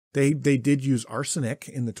They did use arsenic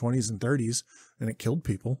in the 20s and 30s, and it killed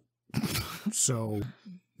people. So,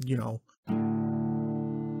 you know.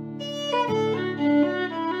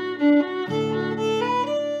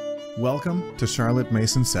 Welcome to Charlotte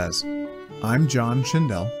Mason Says. I'm John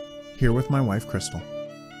Schindel, here with my wife, Crystal.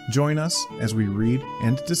 Join us as we read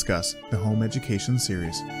and discuss the Home Education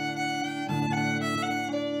series.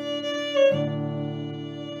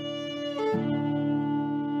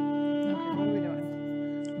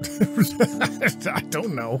 I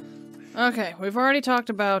don't know. Okay, we've already talked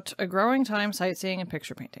about a growing time, sightseeing, and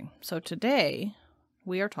picture painting. So today,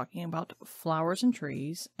 we are talking about flowers and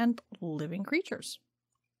trees and living creatures.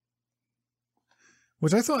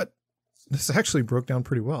 Which I thought this actually broke down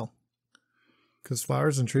pretty well. Because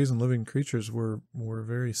flowers and trees and living creatures were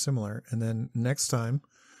very similar. And then next time,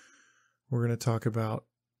 we're going to talk about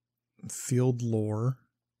field lore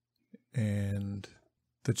and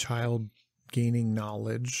the child gaining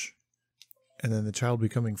knowledge, and then the child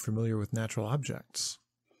becoming familiar with natural objects.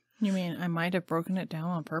 You mean I might have broken it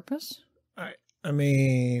down on purpose? I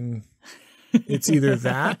mean, it's either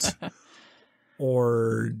that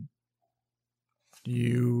or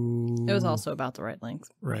you... It was also about the right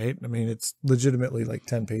length. Right? I mean, it's legitimately like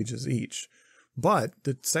 10 pages each, but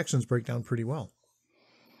the sections break down pretty well.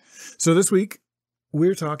 So this week,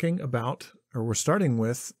 we're starting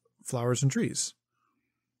with flowers and trees.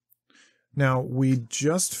 Now, we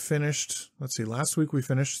just finished, last week we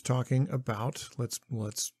finished talking about,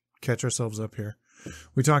 let's catch ourselves up here.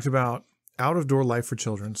 We talked about out-of-door life for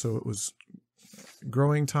children. So it was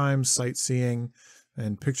growing time, sightseeing,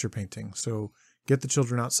 and picture painting. So get the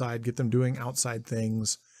children outside, get them doing outside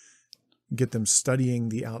things, get them studying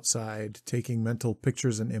the outside, taking mental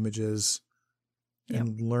pictures and images,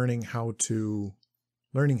 and learning how to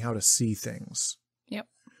see things. Yep.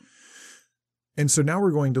 And so now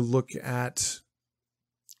we're going to look at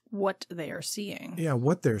what they are seeing. Yeah,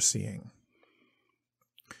 what they're seeing.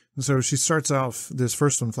 And so she starts off this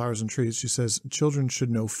first one, Flowers and Trees. She says, children should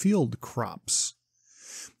know field crops.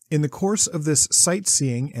 In the course of this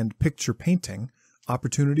sightseeing and picture painting,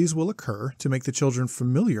 opportunities will occur to make the children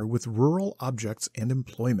familiar with rural objects and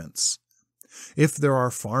employments. If there are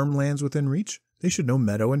farmlands within reach, they should know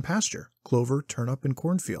meadow and pasture, clover, turnip, and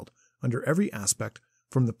cornfield, under every aspect,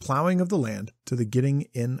 from the plowing of the land to the getting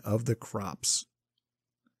in of the crops.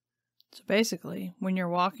 So basically, when you're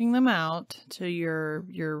walking them out to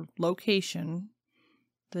your location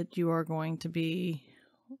that you are going to be,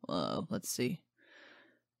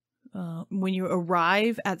 when you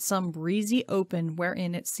arrive at some breezy open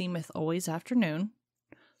wherein it seemeth always afternoon.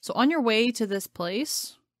 So on your way to this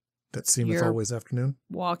place, that seemeth always afternoon,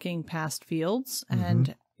 walking past fields,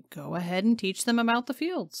 and go ahead and teach them about the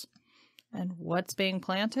fields and what's being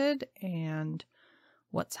planted and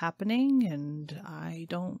what's happening. And I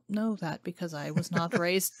don't know that because I was not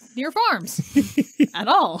raised near farms at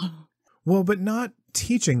all. Well, but not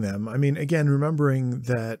teaching them. I mean, again, remembering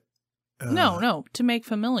that. No, to make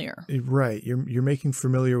familiar. Right. You're making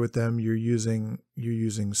familiar with them. You're using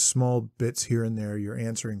small bits here and there. You're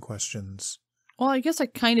answering questions. Well, I guess I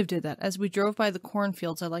kind of did that. As we drove by the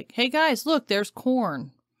cornfields, I hey guys, look, there's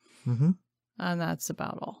corn. Mm-hmm. And that's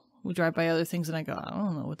about all. We drive by other things and I go, I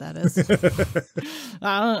don't know what that is.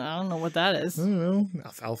 I don't know what that is. I don't know.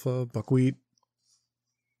 Alfalfa, buckwheat.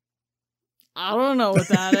 I don't know what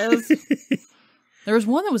that is. There was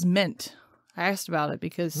one that was mint. I asked about it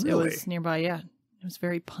because it was nearby. Yeah. It was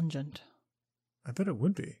very pungent. I bet it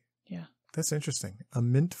would be. Yeah. That's interesting. A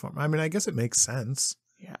mint farm. I mean, I guess it makes sense.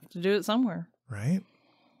 You have to do it somewhere. Right?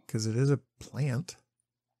 Because it is a plant.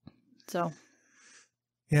 So.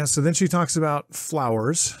 Yeah, so then she talks about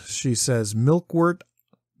flowers. She says milkwort,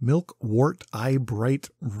 eye bright,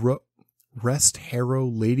 rest harrow,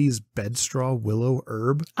 lady's bedstraw, willow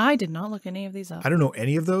herb. I did not look any of these up. I don't know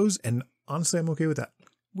any of those, and honestly, I'm okay with that.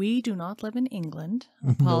 We do not live in England.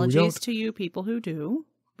 Apologies to you people who do,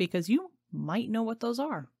 because you might know what those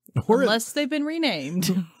are, unless they've been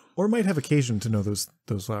renamed. Or might have occasion to know those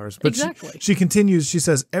flowers. But exactly. She continues, she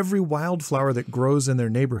says, every wildflower that grows in their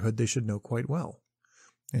neighborhood they should know quite well.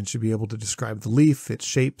 And should be able to describe the leaf, its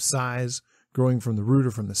shape, size, growing from the root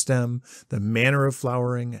or from the stem, the manner of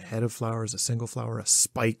flowering, a head of flowers, a single flower, a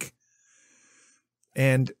spike.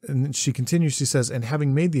 And she continues, she says, and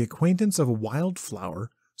having made the acquaintance of a wildflower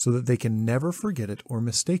so that they can never forget it or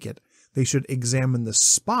mistake it, they should examine the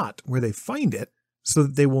spot where they find it so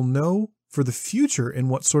that they will know for the future in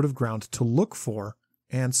what sort of ground to look for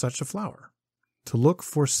and such a flower. To look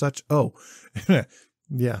for such,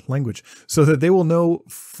 yeah, language. So that they will know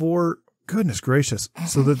for, goodness gracious,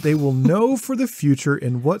 so that they will know for the future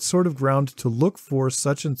in what sort of ground to look for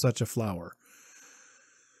such and such a flower.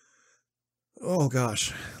 Oh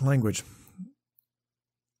gosh, language.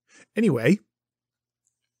 Anyway,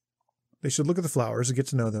 they should look at the flowers and get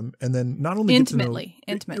to know them, and then not only intimately.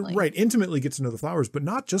 Right, intimately get to know the flowers, but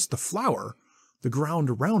not just the flower, the ground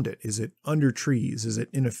around it. Is it under trees? Is it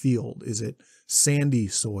in a field? Is it sandy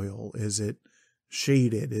soil? Is it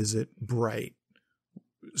shaded? Is it bright?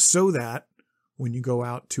 So that when you go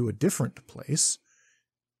out to a different place,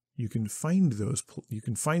 you can find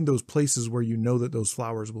those places where you know that those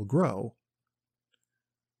flowers will grow,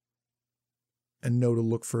 and know to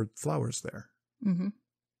look for flowers there. Mm-hmm.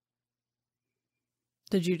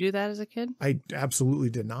 Did you do that as a kid? I absolutely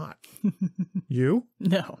did not. You?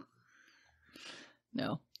 No.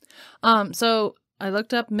 So I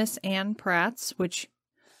looked up Miss Anne Pratt's,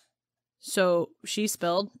 so she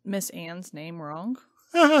spelled Miss Anne's name wrong.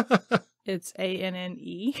 It's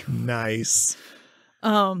Anne. Nice.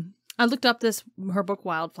 I looked up her book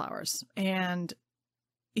Wildflowers, and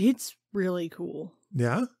it's really cool.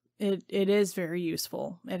 Yeah? It is very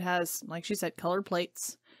useful. It has, like she said, colored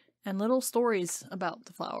plates and little stories about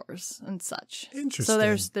the flowers and such. Interesting. So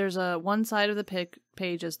there's a one side of the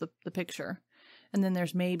page is the picture, and then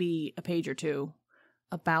there's maybe a page or two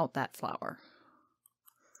about that flower.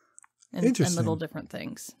 And little different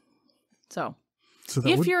things. So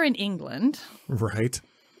if you're in England. Right.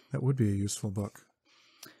 That would be a useful book.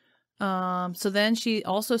 So then she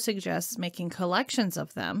also suggests making collections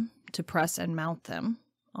of them to press and mount them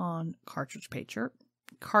on cartridge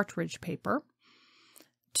paper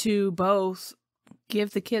to both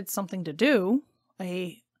give the kids something to do,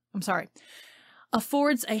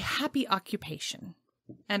 affords a happy occupation,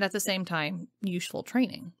 and at the same time, useful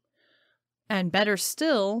training. And better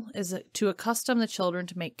still is to accustom the children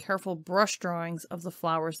to make careful brush drawings of the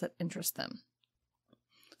flowers that interest them.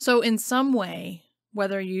 So in some way,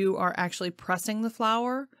 whether you are actually pressing the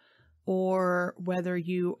flower or whether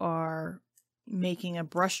you are making a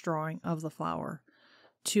brush drawing of the flower,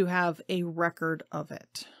 to have a record of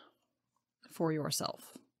it for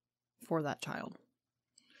yourself, for that child.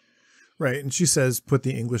 Right. And she says, put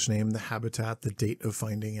the English name, the habitat, the date of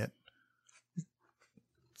finding it,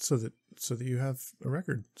 so that you have a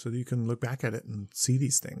record, so that you can look back at it and see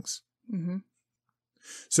these things. Mm-hmm.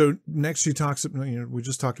 So next she talks, we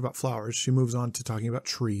just talked about flowers. She moves on to talking about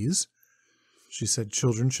trees. She said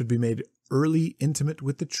children should be made early intimate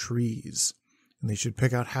with the trees, and they should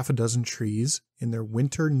pick out 6 trees in their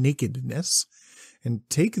winter nakedness and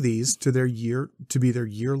take these to be their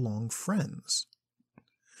year-long friends,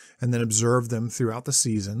 and then observe them throughout the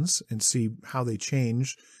seasons and see how they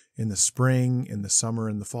change in the spring, in the summer,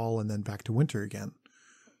 in the fall, and then back to winter again.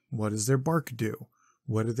 What does their bark do?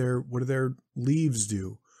 What do their leaves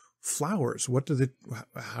do? Flowers.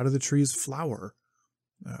 How do the trees flower?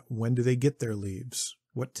 When do they get their leaves?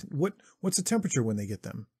 What's the temperature when they get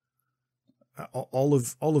them? All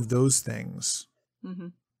of those things, mm-hmm.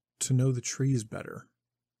 to know the trees better.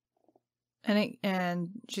 And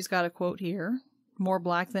she's got a quote here: "More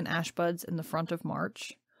black than ash buds in the front of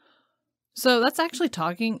March." So that's actually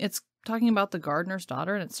talking about the gardener's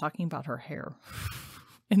daughter, and it's talking about her hair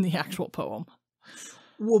in the actual poem.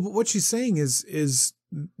 Well, but what she's saying is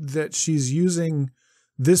that she's using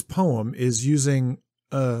this poem is using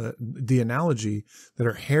the analogy that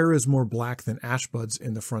her hair is more black than ash buds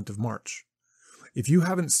in the front of March. If you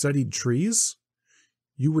haven't studied trees,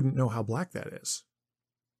 you wouldn't know how black that is.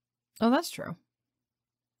 Oh, that's true.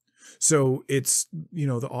 So it's,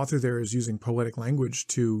 the author there is using poetic language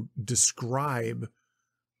to describe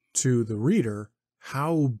to the reader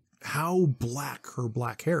how black her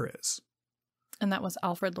black hair is. And that was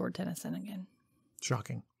Alfred Lord Tennyson again.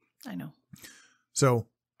 Shocking. I know. So,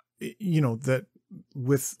 that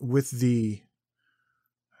with the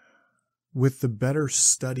better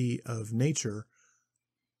study of nature,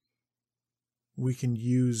 we can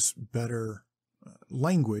use better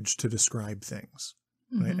language to describe things.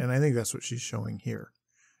 Right? Mm-hmm. And I think that's what she's showing here.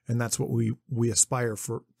 And that's what we aspire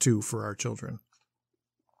for our children.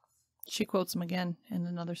 She quotes him again in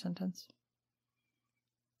another sentence.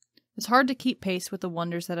 "It's hard to keep pace with the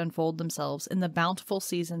wonders that unfold themselves in the bountiful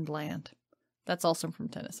seasoned land." That's also from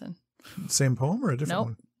Tennyson. Same poem or a different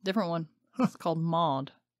one? Different one. Huh. It's called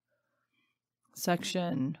Maud.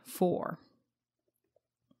 Section 4.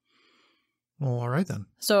 Well, all right then.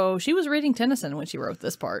 So she was reading Tennyson when she wrote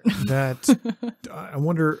this part. I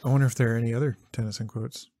wonder if there are any other Tennyson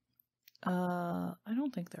quotes. I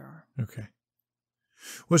don't think there are. Okay.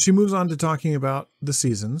 Well, she moves on to talking about the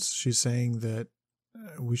seasons. She's saying that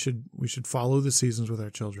we should follow the seasons with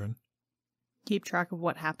our children. Keep track of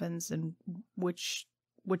what happens and which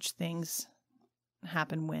things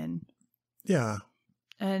happen when. Yeah.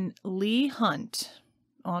 And Leigh Hunt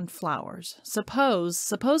on flowers.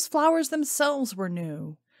 Suppose flowers themselves were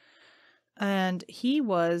new. And he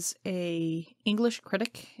was a English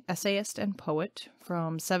critic, essayist, and poet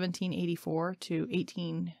from 1784 to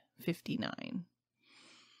 1859.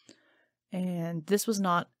 And this was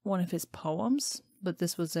not one of his poems, but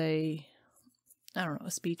this was a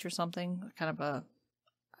speech or something. I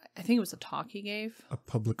think it was a talk he gave. A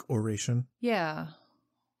public oration. Yeah.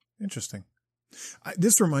 Interesting.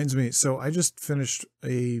 This reminds me, so I just finished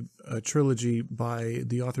a trilogy by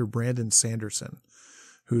the author Brandon Sanderson,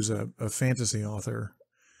 who's a fantasy author.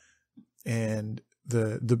 And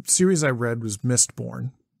the series I read was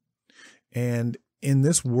Mistborn. And in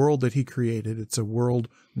this world that he created, it's a world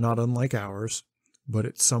not unlike ours, but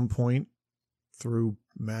at some point through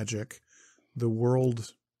magic, the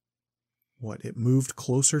world, it moved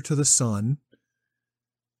closer to the sun.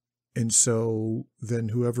 And so then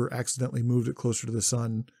whoever accidentally moved it closer to the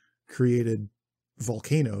sun created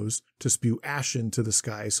volcanoes to spew ash into the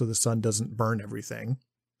sky so the sun doesn't burn everything.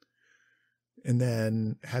 And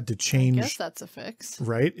then had to change. I guess that's a fix.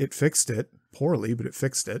 Right? It fixed it poorly, but it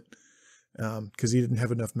fixed it. Because he didn't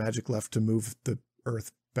have enough magic left to move the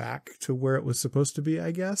earth back to where it was supposed to be,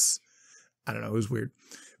 I guess. I don't know. It was weird.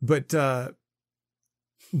 But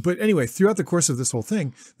anyway, throughout the course of this whole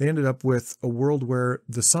thing, they ended up with a world where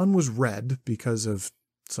the sun was red because of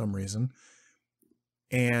some reason.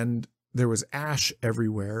 And there was ash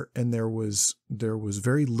everywhere. And there was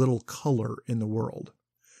very little color in the world.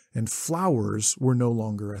 And flowers were no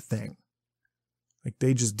longer a thing. Like,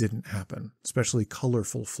 they just didn't happen, especially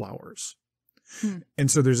colorful flowers. And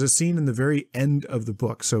so there's a scene in the very end of the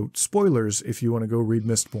book. So spoilers, if you want to go read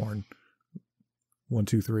Mistborn, 1,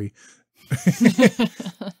 2, 3.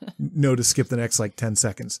 No, to skip the next 10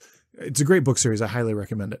 seconds. It's a great book series. I highly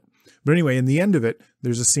recommend it. But anyway, in the end of it,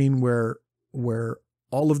 there's a scene where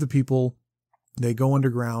all of the people, they go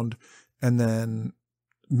underground, and then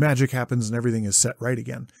magic happens and everything is set right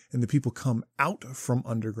again. And the people come out from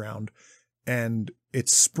underground, and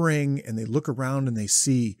it's spring, and they look around and they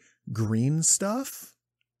see green stuff.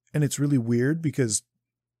 And it's really weird because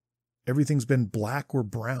everything's been black or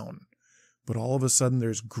brown, but all of a sudden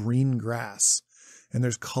there's green grass and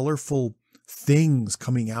there's colorful things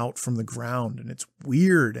coming out from the ground, and it's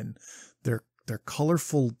weird. And they're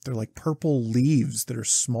colorful. They're like purple leaves that are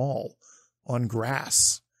small on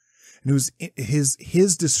grass. And it was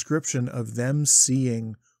his description of them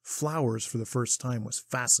seeing flowers for the first time was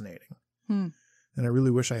fascinating. And I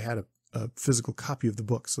really wish I had a physical copy of the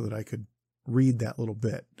book so that I could read that little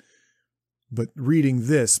bit. But reading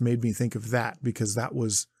this made me think of that, because that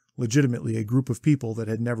was legitimately a group of people that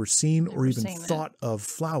had never seen or even thought of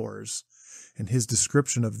flowers. And his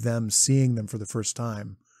description of them seeing them for the first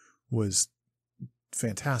time was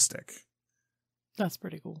fantastic. That's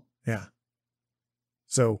pretty cool. Yeah.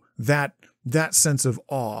 So that sense of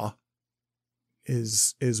awe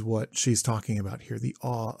is what she's talking about here. The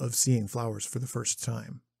awe of seeing flowers for the first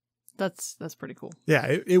time. That's pretty cool. Yeah,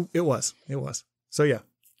 it was. So yeah,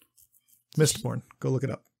 Mistborn. Go look it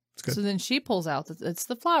up. It's good. So then she pulls out that it's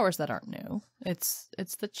the flowers that aren't new. It's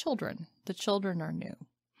the children. The children are new.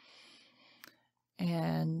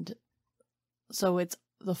 And so it's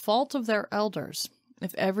the fault of their elders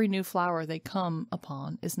if every new flower they come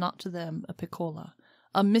upon is not to them a piccola,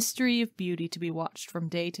 a mystery of beauty to be watched from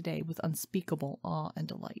day to day with unspeakable awe and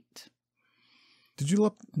delight. Did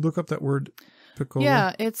you look up that word, piccola?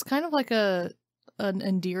 Yeah, it's kind of like an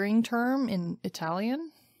endearing term in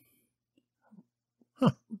Italian.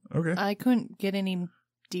 Huh. Okay. I couldn't get any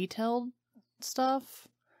detailed stuff.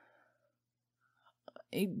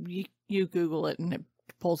 You Google it and it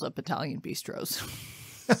pulls up Italian bistros.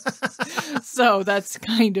 So that's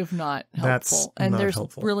kind of not helpful. And there's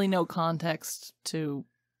really no context to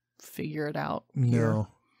figure it out here.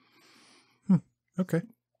 No. Okay.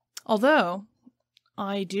 Although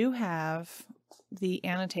I do have the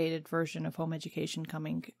annotated version of Home Education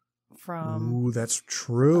coming from... Ooh, that's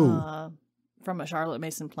true. From a Charlotte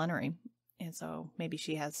Mason plenary. And so maybe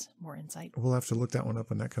she has more insight. We'll have to look that one up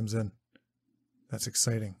when that comes in. That's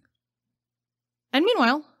exciting. And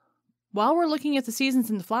meanwhile, while we're looking at the seasons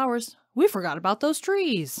and the flowers, we forgot about those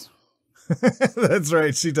trees. That's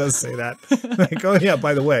right. She does say that. Like, oh yeah,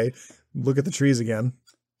 by the way, look at the trees again.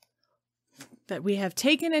 That we have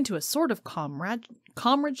taken into a sort of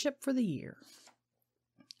comradeship for the year.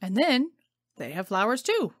 And then they have flowers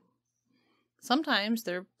too. Sometimes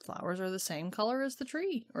their flowers are the same color as the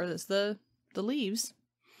tree or as the leaves.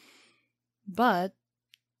 But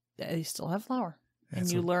they still have flower. And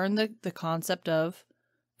you learn the concept of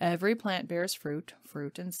every plant bears fruit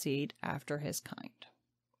and seed after his kind.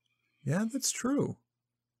 Yeah, that's true.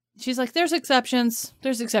 she's like, there's exceptions.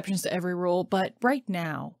 There's exceptions to every rule. But right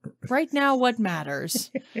now, what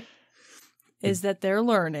matters is that they're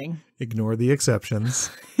learning. Ignore the exceptions.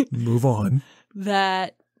 Move on.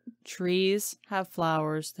 That trees have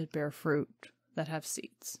flowers that bear fruit that have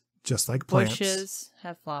seeds. Just like plants. Bushes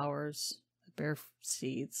have flowers that bear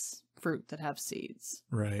seeds, fruit that have seeds.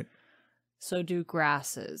 Right. So do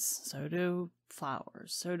grasses. So do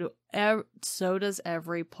flowers. So does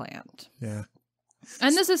every plant. Yeah.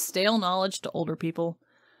 And this is stale knowledge to older people.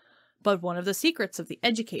 But one of the secrets of the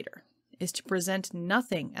educator is to present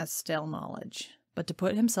nothing as stale knowledge, but to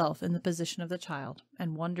put himself in the position of the child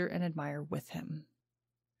and wonder and admire with him.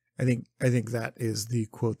 I think that is the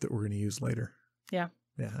quote that we're going to use later. Yeah.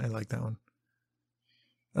 Yeah, I like that one.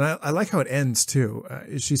 And I like how it ends, too.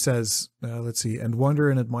 She says, let's see, and wonder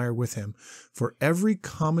and admire with him, for every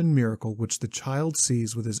common miracle which the child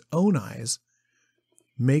sees with his own eyes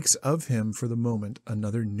makes of him, for the moment,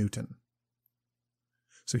 another Newton.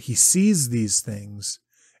 So he sees these things,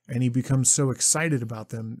 and he becomes so excited about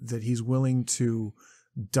them that he's willing to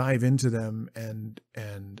dive into them and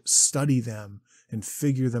study them and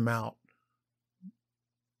figure them out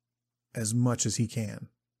as much as he can.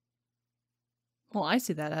 Well, I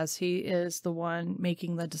see that as he is the one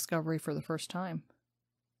making the discovery for the first time.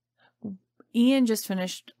 Ian just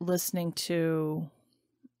finished listening to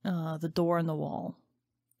The Door in the Wall.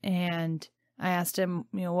 And I asked him,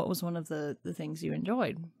 what was one of the things you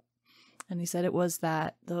enjoyed? And he said it was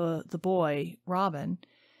that the boy, Robin,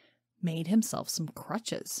 made himself some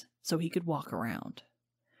crutches so he could walk around.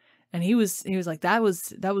 And he was like, that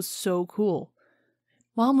was so cool.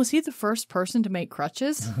 Mom, was he the first person to make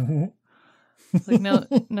crutches? Like,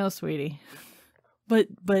 no, sweetie. But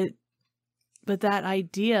that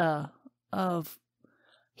idea of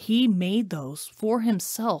he made those for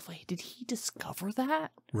himself. Did he discover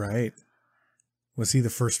that? Right. Was he the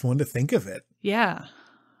first one to think of it? Yeah.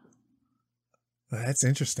 That's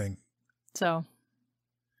interesting. So.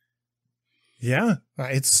 Yeah,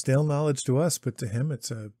 it's still knowledge to us, but to him,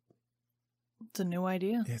 it's a new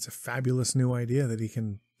idea. Yeah, it's a fabulous new idea that he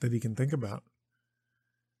can think about.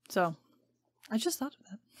 So, I just thought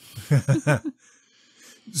of that.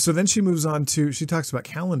 So then she moves on to, she talks about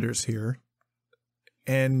calendars here.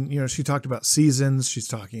 And, she talked about seasons. She's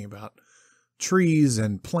talking about trees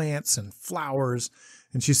and plants and flowers.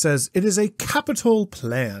 And she says, it is a capital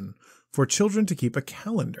plan for children to keep a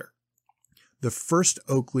calendar. The first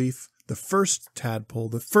oak leaf, the first tadpole,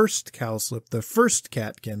 the first cowslip, the first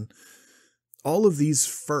catkin, all of these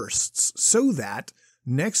firsts, so that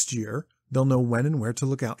next year they'll know when and where to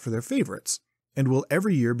look out for their favorites, and will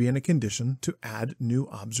every year be in a condition to add new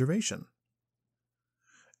observation.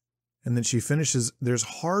 And then she finishes, there's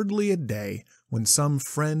hardly a day when some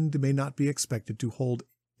friend may not be expected to hold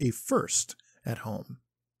a first at home.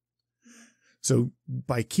 So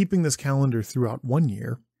by keeping this calendar throughout one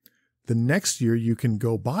year, the next year you can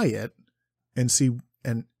go by it and see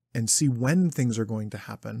when things are going to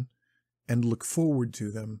happen and look forward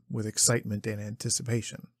to them with excitement and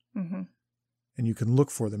anticipation. Mm-hmm. And you can look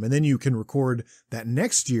for them. And then you can record that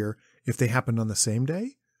next year if they happened on the same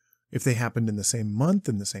day, if they happened in the same month,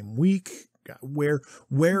 in the same week, where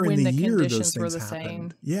in the year those things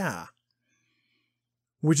happened. Yeah.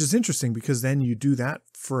 Which is interesting because then you do that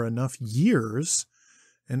for enough years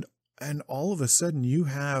and all of a sudden you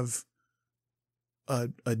have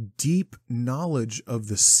a deep knowledge of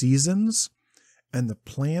the seasons and the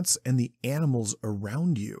plants and the animals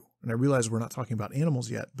around you. And I realize we're not talking about animals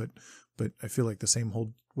yet, but I feel like the same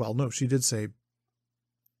hold. Well, no, she did say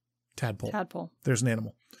tadpole. Tadpole. There's an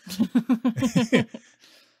animal.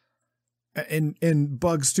 and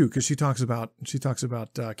bugs too, because she talks about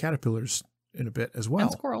caterpillars in a bit as well.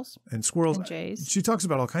 And squirrels. And jays. She talks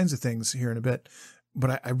about all kinds of things here in a bit.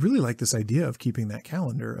 But I really like this idea of keeping that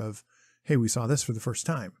calendar of, hey, we saw this for the first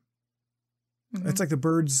time. Mm-hmm. It's like the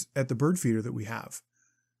birds at the bird feeder that we have.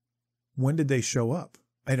 When did they show up?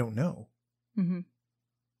 I don't know. Mm-hmm.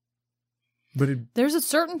 But there's a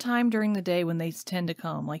certain time during the day when they tend to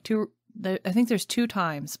come. I think there's 2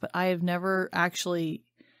 times, but I have never actually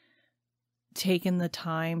taken the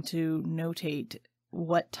time to notate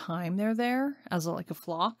what time they're there as a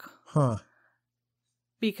flock. Huh.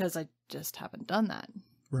 Because I just haven't done that.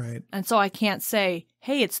 Right. And so I can't say,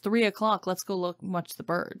 hey, it's 3:00. Let's go look and watch the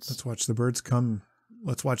birds. Let's watch the birds come.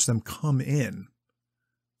 Let's watch them come in.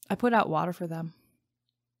 I put out water for them.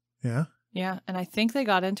 Yeah? Yeah. And I think they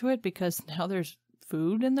got into it because now there's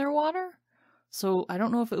food in their water. So I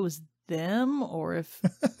don't know if it was them or if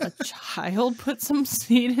a child put some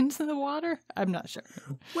seed into the water. I'm not sure.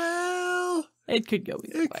 Well, it could go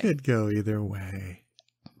either way. It could go either way.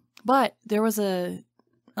 But there was a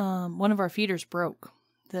one of our feeders broke.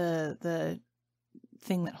 The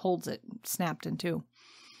thing that holds it snapped in two.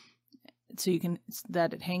 So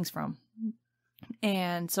that it hangs from.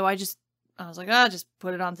 And so I was like, just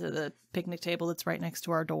put it onto the picnic table that's right next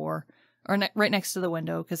to our door. Or right next to the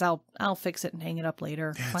window, because I'll fix it and hang it up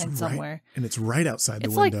later. Yeah, find somewhere. And it's right outside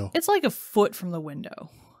the window. It's like a foot from the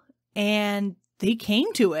window. And they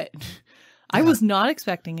came to it. I was not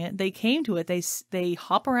expecting it. They came to it. They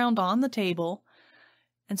hop around on the table.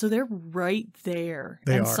 And so they're right there.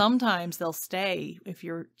 They are. Sometimes they'll stay if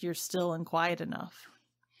you're still and quiet enough.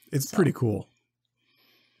 It's pretty cool.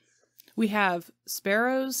 We have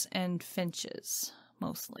sparrows and finches,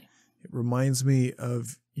 mostly. It reminds me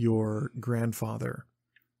of your grandfather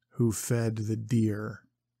who fed the deer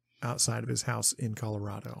outside of his house in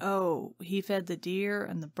Colorado. Oh, he fed the deer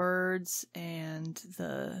and the birds and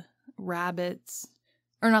the rabbits.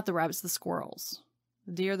 Or not the rabbits, the squirrels.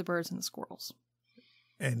 The deer, the birds, and the squirrels.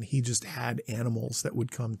 And he just had animals that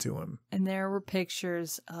would come to him. And there were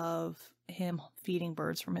pictures of him feeding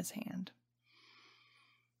birds from his hand.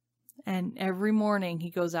 And every morning he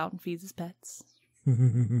goes out and feeds his pets.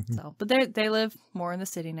 But they live more in the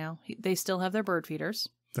city now. They still have their bird feeders.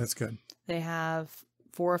 That's good. They have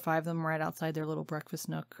 4 or 5 of them right outside their little breakfast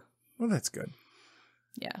nook. Well, that's good.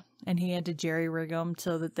 Yeah. And he had to jerry-rig them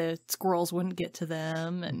so that the squirrels wouldn't get to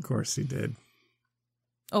them. And of course he did.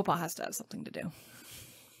 Opal has to have something to do.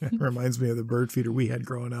 It reminds me of the bird feeder we had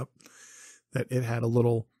growing up, that it had a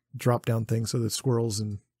little drop-down thing so the squirrels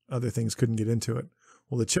and other things couldn't get into it.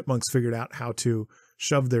 Well, the chipmunks figured out how to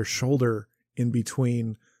shove their shoulder in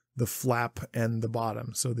between the flap and the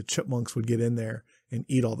bottom. So the chipmunks would get in there and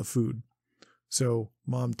eat all the food. So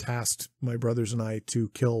Mom tasked my brothers and I to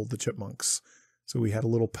kill the chipmunks. So we had a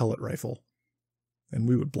little pellet rifle and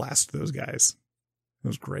we would blast those guys. It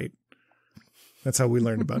was great. That's how we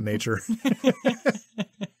learned about nature.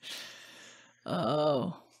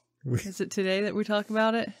 Oh. Is it today that we talk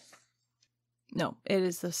about it? No, it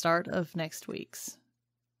is the start of next week's.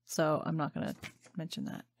 So I'm not going to mention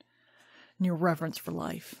that. And your reverence for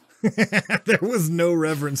life. There was no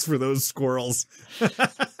reverence for those squirrels.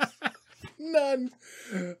 None.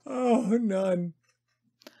 Oh, none.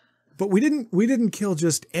 But we didn't kill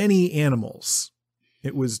just any animals.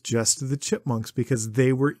 It was just the chipmunks because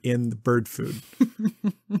they were in the bird food.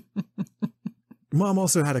 Mom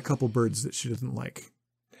also had a couple birds that she didn't like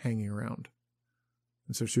hanging around.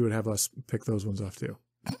 And so she would have us pick those ones off too.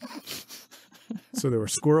 So there were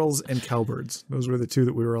squirrels and cowbirds. Those were the 2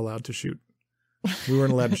 that we were allowed to shoot. We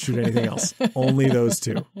weren't allowed to shoot anything else. Only those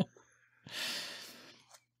 2.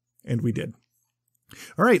 And we did.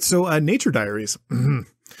 All right. So nature diaries.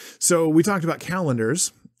 So we talked about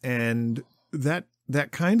calendars, and that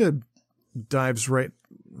kind of dives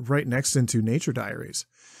right next into nature diaries.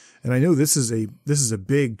 And I know this is a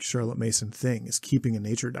big Charlotte Mason thing, is keeping a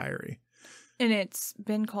nature diary. And it's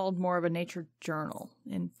been called more of a nature journal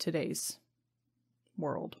in today's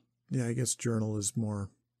world. Yeah, I guess journal is more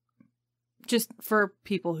just for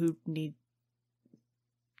people who need.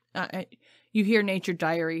 You hear nature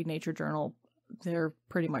diary, nature journal, they're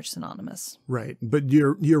pretty much synonymous. Right, but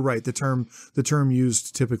you're right. The term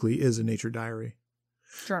used typically is a nature diary.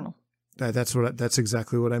 Journal. That's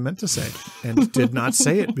exactly what I meant to say, and did not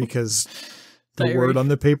say it because Diary. The word on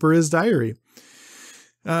the paper is diary.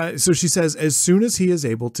 So she says, as soon as he is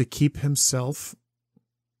able to keep himself.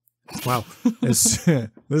 Wow, this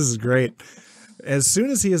is great. As soon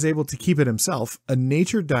as he is able to keep it himself, a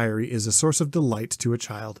nature diary is a source of delight to a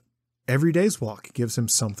child. Every day's walk gives him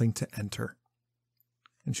something to enter.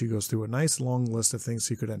 And she goes through a nice long list of things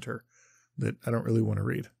he could enter that I don't really want to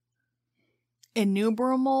read.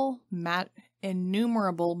 Innumerable matters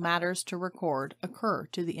to record occur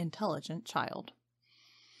to the intelligent child.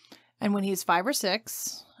 And when he's 5 or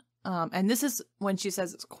 6, and this is when she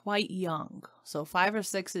says it's quite young. So 5 or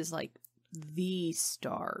 6 is like the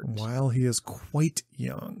start. While he is quite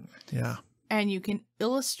young. Yeah. And you can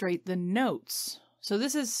illustrate the notes. So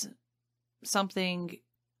this is something,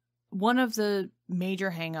 one of the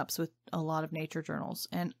major hangups with a lot of nature journals,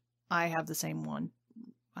 and I have the same one.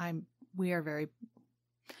 We are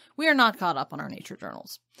not caught up on our nature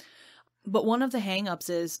journals. But one of the hangups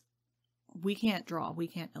is we can't draw, we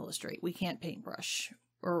can't illustrate, we can't paintbrush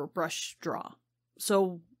or brush draw.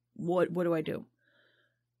 So what do I do?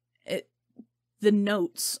 The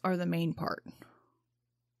notes are the main part.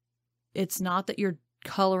 It's not that you're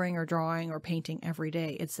coloring or drawing or painting every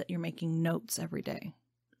day. It's that you're making notes every day.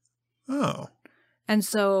 Oh. And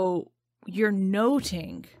so you're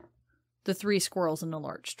noting the 3 squirrels in the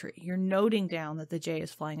larch tree. You're noting down that the jay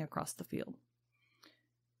is flying across the field.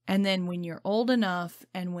 And then when you're old enough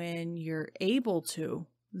and when you're able to,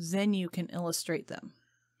 then you can illustrate them.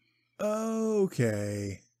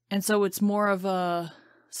 Okay. And so it's more of a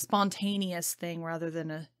spontaneous thing rather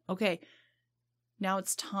than okay, now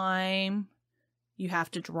it's time, you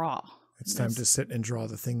have to draw. It's time to sit and draw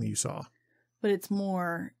the thing that you saw. But it's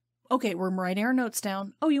more, okay, we're writing our notes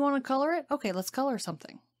down. Oh, you want to color it? Okay, let's color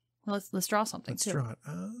something. Let's draw something too. Let's draw it.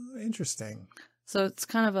 Oh, interesting. So it's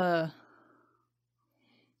kind of a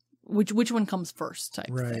which one comes first type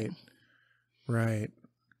thing. Right.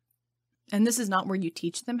 And this is not where you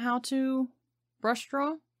teach them how to brush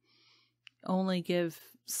draw. Only give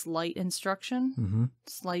slight instruction,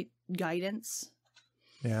 slight guidance.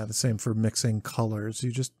 Yeah, the same for mixing colors.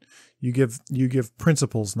 You give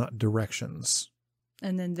principles, not directions.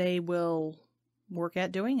 And then they will work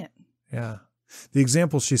at doing it. Yeah. The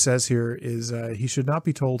example she says here is he should not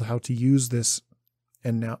be told how to use this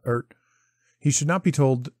and now, or he should not be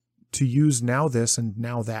told to use now this and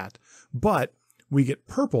now that. But we get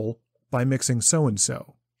purple by mixing so and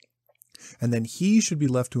so. And then he should be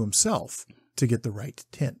left to himself to get the right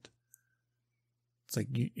tint. It's like,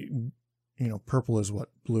 you know, purple is what?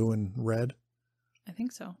 Blue and red? I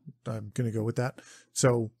think so. I'm going to go with that.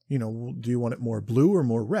 So, you know, do you want it more blue or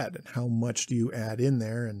more red? And how much do you add in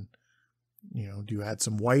there? And, you know, do you add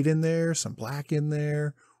some white in there, some black in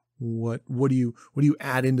there? What do you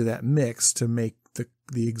add into that mix to make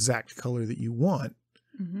the exact color that you want?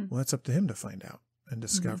 Well, that's up to him to find out and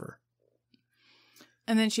discover.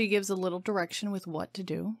 And then she gives a little direction with what to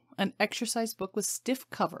do. An exercise book with stiff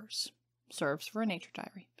covers serves for a nature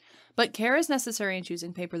diary. But care is necessary in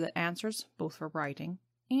choosing paper that answers both for writing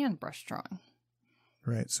and brush drawing.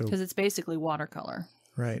 Right. So because it's basically watercolor.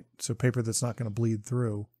 Right. So paper that's not going to bleed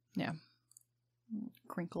through. Yeah.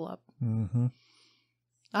 Crinkle up. Mm-hmm.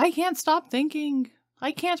 I can't stop thinking.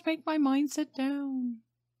 I can't make my mind sit down.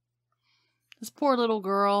 This poor little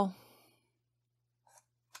girl.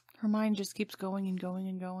 Her mind just keeps going and going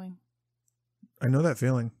and going. I know that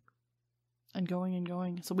feeling. And going and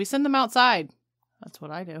going. So we send them outside. That's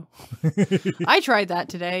what I do. I tried that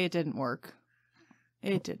today. It didn't work.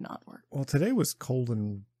 It did not work. Well, today was cold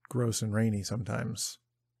and gross and rainy sometimes.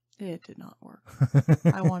 It did not work.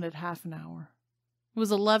 I wanted half an hour. It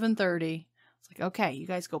was 11:30. It's like, okay, you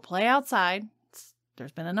guys go play outside.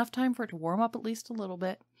 There's been enough time for it to warm up at least a little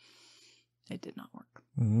bit. It did not work.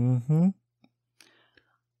 Mm-hmm.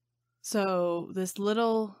 So the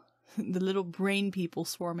little brain people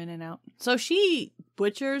swarm in and out. So she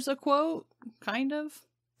butchers a quote, kind of.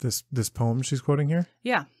 This poem she's quoting here?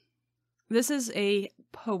 Yeah. This is a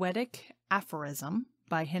poetic aphorism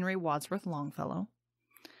by Henry Wadsworth Longfellow.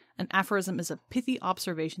 An aphorism is a pithy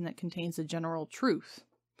observation that contains a general truth.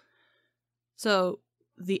 So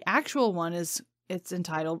the actual one it's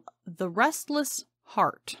entitled, "The Restless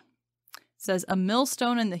Heart." It says, "A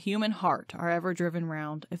millstone and the human heart are ever driven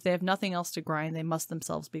round. If they have nothing else to grind, they must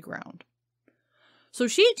themselves be ground." So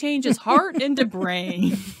she changes heart into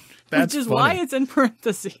brain, That's which is funny. why it's in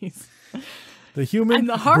parentheses. The human And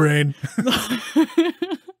the heart, brain.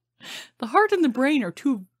 The heart and the brain are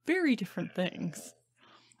two very different things.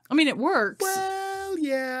 I mean, it works, Well,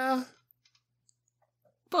 yeah.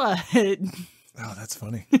 but Oh, that's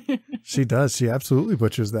funny. She does. She absolutely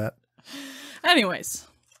butchers that. anyways,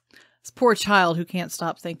 this poor child who can't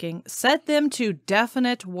stop thinking, set them to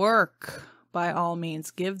definite work. By all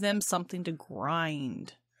means, give them something to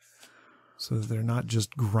grind. So they're not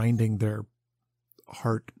just grinding their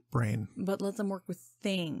heart brain. But let them work with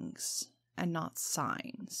things and not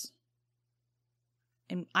signs.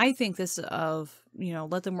 And I think this of,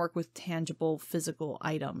 let them work with tangible physical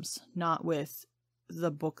items, not with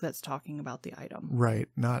the book that's talking about the item. Right.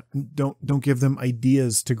 Don't give them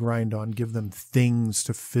ideas to grind on. Give them things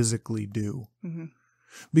to physically do. Mm-hmm.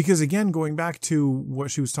 Because again, going back to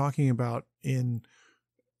what she was talking about in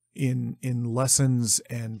lessons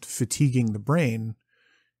and fatiguing the brain,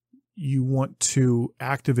 you want to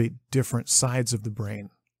activate different sides of the brain.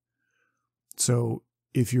 So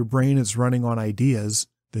if your brain is running on ideas,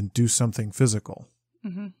 then do something physical.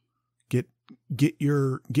 Mm-hmm. Get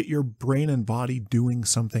your brain and body doing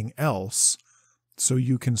something else so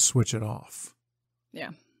you can switch it off. Yeah.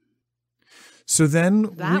 So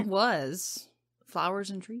then That was Flowers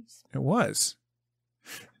and Trees. It was.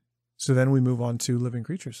 So then we move on to Living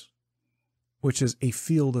Creatures, which is a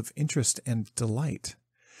field of interest and delight.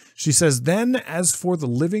 She says, "Then as for the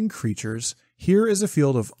living creatures, here is a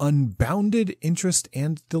field of unbounded interest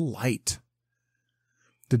and delight.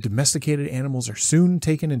 The domesticated animals are soon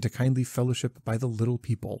taken into kindly fellowship by the little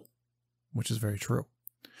people," which is very true.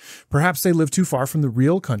 "Perhaps they live too far from the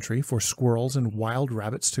real country for squirrels and wild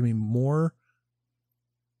rabbits to be more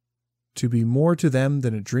to them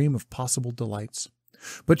than a dream of possible delights.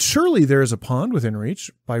 But surely there is a pond within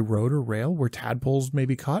reach by road or rail where tadpoles may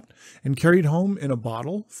be caught and carried home in a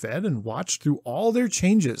bottle, fed and watched through all their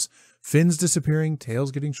changes, fins disappearing,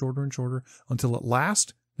 tails getting shorter and shorter, until at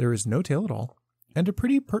last there is no tail at all, and a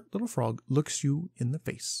pretty pert little frog looks you in the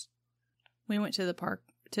face. We went to the park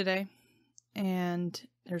today, and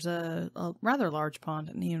there's a rather large pond,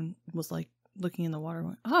 and Ian was like looking in the water,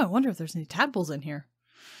 going, "Oh, I wonder if there's any tadpoles in here."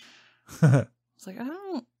 It's like,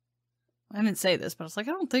 I didn't say this, but I was like,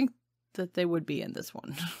 I don't think that they would be in this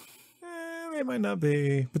one. They might not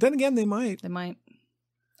be. But then again, they might. They might.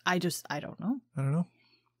 I don't know. I don't know.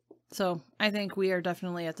 So I think we are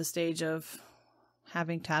definitely at the stage of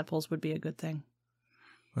having tadpoles would be a good thing.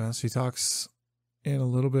 Well, she talks in a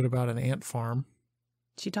little bit about an ant farm.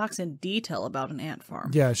 She talks in detail about an ant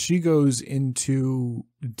farm. Yeah, she goes into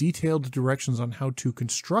detailed directions on how to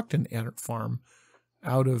construct an ant farm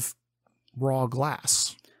out of raw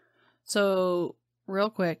glass. So, real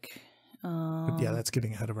quick. But yeah, that's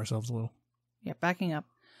getting ahead of ourselves a little. Yeah, backing up.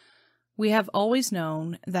 We have always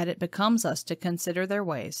known that it becomes us to consider their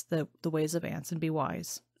ways, the ways of ants, and be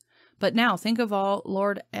wise. But now think of all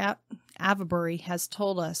Lord Avebury has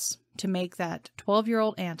told us to make that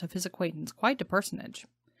 12-year-old ant of his acquaintance quite a personage.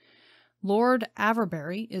 Lord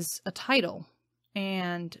Avebury is a title,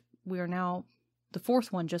 and we are now, the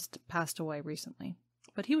fourth one just passed away recently.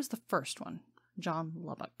 But he was the first one, John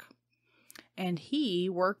Lubbock. And he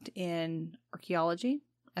worked in archaeology,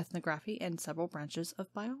 ethnography, and several branches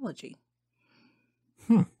of biology.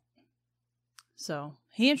 So,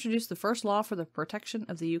 he introduced the first law for the protection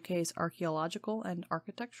of the UK's archaeological and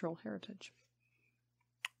architectural heritage.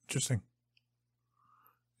 Interesting.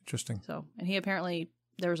 So, and he apparently,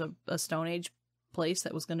 there was a Stone Age place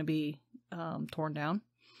that was going to be torn down.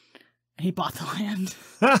 And he bought the land.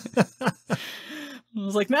 I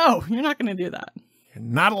was like, no, you're not going to do that. You're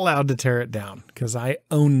not allowed to tear it down because I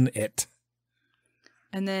own it.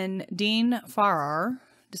 And then Dean Farrar,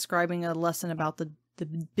 describing a lesson about the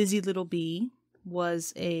busy little bee,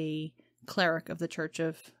 was a cleric of the Church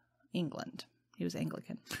of England. He was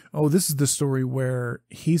Anglican. Oh, this is the story where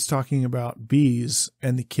he's talking about bees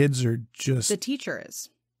and the kids are just... The teacher is.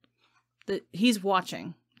 He's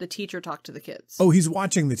watching the teacher talk to the kids. Oh, he's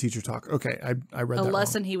watching the teacher talk. Okay, I read that a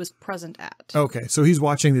lesson wrong. he was present at. Okay, so he's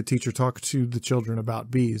watching the teacher talk to the children about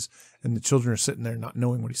bees, and the children are sitting there not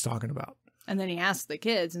knowing what he's talking about. And then he asks the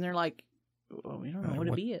kids, and they're like, well, we don't know what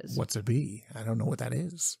a bee is. What's a bee? I don't know what that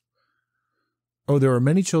is. Oh, there are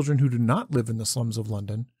many children who do not live in the slums of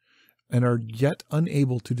London and are yet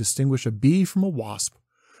unable to distinguish a bee from a wasp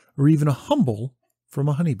or even a humble from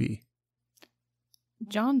a honeybee.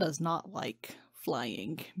 John does not like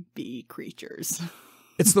flying bee creatures.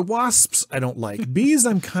 It's the wasps I don't like. Bees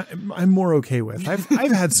I'm more okay with.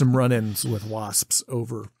 I've had some run-ins with wasps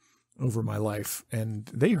over my life, and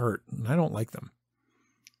they hurt, and I don't like them.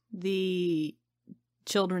 The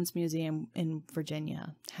Children's Museum in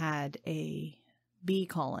Virginia had a bee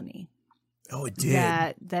colony. Oh, it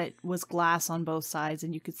did. That was glass on both sides,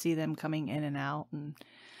 and you could see them coming in and out and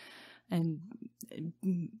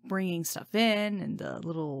bringing stuff in, and the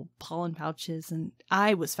little pollen pouches, and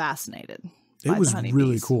I was fascinated. It was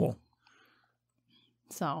really cool.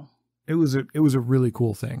 So it was a really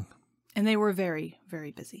cool thing. And they were very,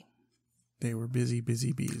 very busy. They were busy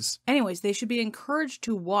bees. Anyways, they should be encouraged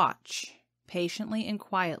to watch patiently and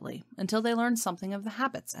quietly until they learn something of the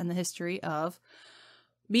habits and the history of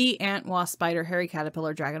bee, ant, wasp, spider, hairy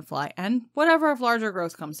caterpillar, dragonfly, and whatever of larger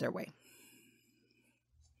growth comes their way.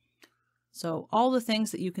 So all the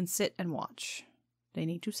things that you can sit and watch, they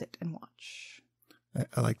need to sit and watch.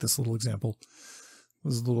 I like this little example.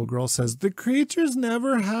 This little girl says, "The creatures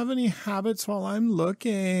never have any habits while I'm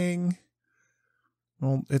looking."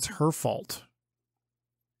 Well, it's her fault.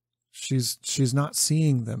 She's not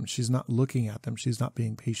seeing them. She's not looking at them. She's not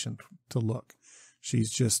being patient to look. She's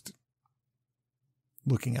just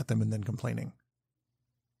looking at them and then complaining.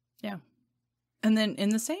 Yeah. And then in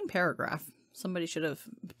the same paragraph, somebody should have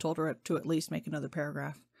told her to at least make another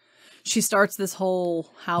paragraph. She starts this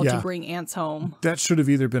whole how to bring ants home. That should have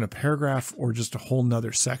either been a paragraph or just a whole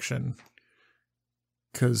nother section.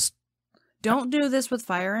 Because don't do this with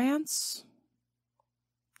fire ants.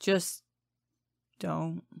 Just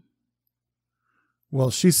don't. Well,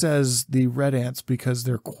 she says the red ants because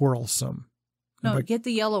they're quarrelsome. No, get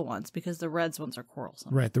the yellow ones because the red ones are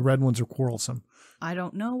quarrelsome. Right, the red ones are quarrelsome. I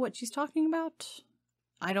don't know what she's talking about.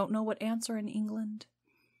 I don't know what ants are in England.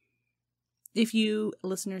 If you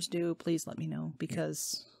listeners do, please let me know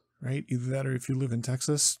because... Right, either that or if you live in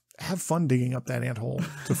Texas, have fun digging up that ant hole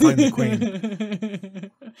to find the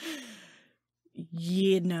queen.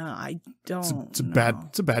 Yeah, no, I don't. It's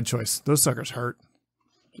a bad choice. Those suckers hurt.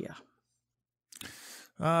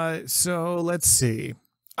 Yeah. So let's see.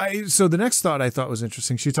 So the next thought I thought was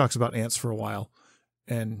interesting. She talks about ants for a while,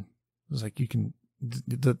 and it was like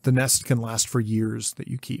the nest can last for years that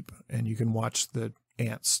you keep, and you can watch the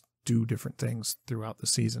ants do different things throughout the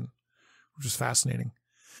season, which is fascinating.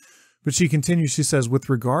 But she continues, she says, with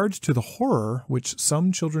regard to the horror which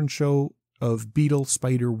some children show of beetle,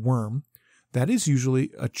 spider, worm, that is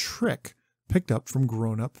usually a trick picked up from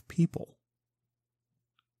grown-up people.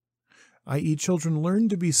 I.e., children learn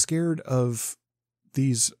to be scared of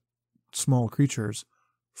these small creatures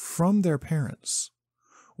from their parents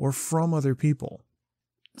or from other people.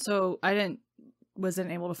 So I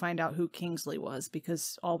wasn't able to find out who Kingsley was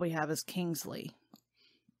because all we have is Kingsley.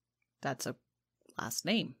 That's a last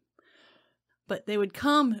name. But they would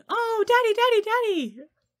come, oh, daddy, daddy, daddy.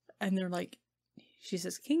 And they're like, she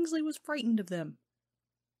says, Kingsley was frightened of them,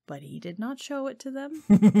 but he did not show it to them.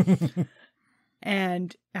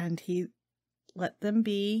 and he let them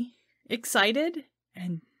be excited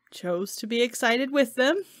and chose to be excited with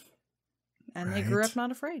them. And they grew up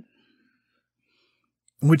not afraid.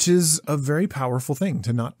 Which is a very powerful thing,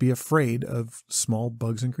 to not be afraid of small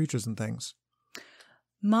bugs and creatures and things.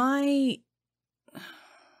 My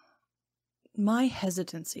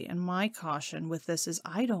hesitancy and my caution with this is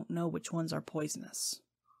I don't know which ones are poisonous.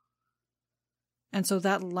 And so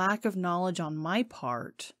that lack of knowledge on my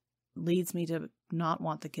part leads me to not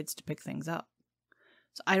want the kids to pick things up.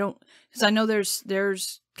 So because I know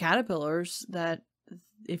there's caterpillars that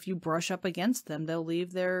if you brush up against them, they'll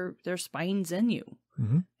leave their spines in you,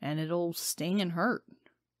 mm-hmm. and it'll sting and hurt.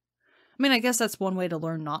 I mean, I guess that's one way to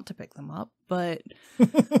learn not to pick them up, but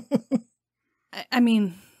I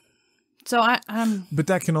mean, so I'm. But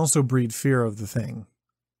that can also breed fear of the thing.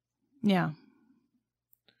 Yeah.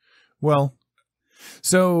 Well,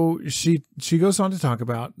 so she goes on to talk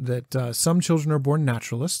about that some children are born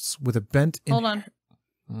naturalists with a bent. Hold on.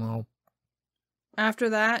 Well, after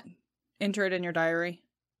that, enter it in your diary.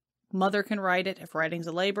 Mother can write it if writing's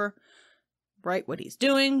a labor. Write what he's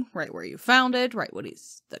doing, write where you found it, write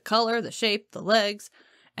the color, the shape, the legs.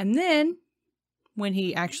 And then when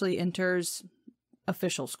he actually enters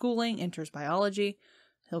official schooling, enters biology,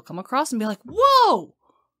 he'll come across and be like, whoa,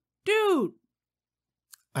 dude,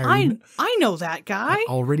 I know that guy. I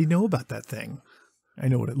already know about that thing. I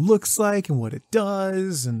know what it looks like and what it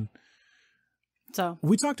does. And so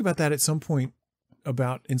we talked about that at some point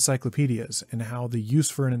about encyclopedias and how the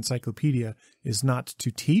use for an encyclopedia is not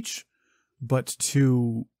to teach, but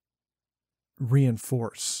to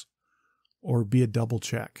reinforce or be a double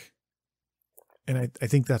check. And I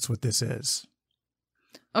think that's what this is.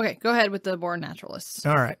 Okay, go ahead with the born naturalists.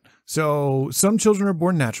 All right. So some children are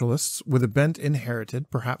born naturalists with a bent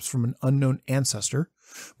inherited, perhaps from an unknown ancestor,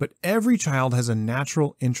 but every child has a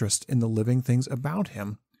natural interest in the living things about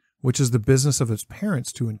him, which is the business of his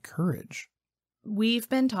parents to encourage. We've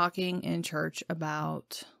been talking in church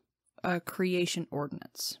about a creation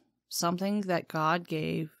ordinance, something that God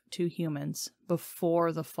gave to humans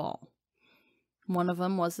before the fall. One of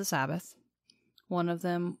them was the Sabbath, one of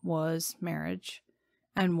them was marriage,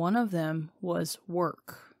 and one of them was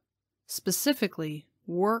work. Specifically,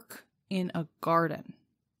 work in a garden.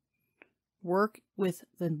 Work with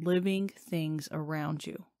the living things around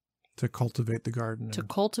you. To cultivate the garden. To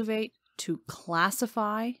cultivate, to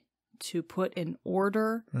classify, to put in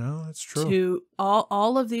order. No, that's true. To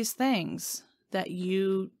all of these things that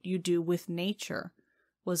you do with nature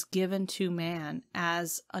was given to man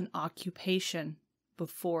as an occupation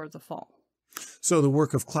before the fall. So the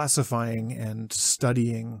work of classifying and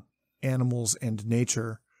studying animals and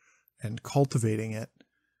nature and cultivating it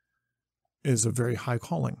is a very high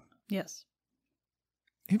calling. Yes.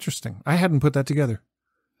 Interesting. I hadn't put that together.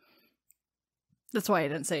 That's why I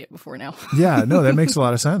didn't say it before now. Yeah, no, that makes a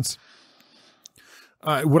lot of sense.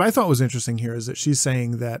 What I thought was interesting here is that she's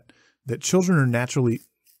saying that children are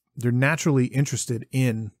naturally interested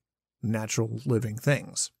in natural living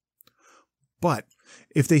things. But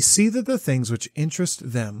if they see that the things which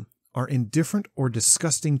interest them are indifferent or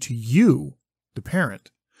disgusting to you, the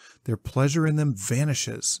parent, their pleasure in them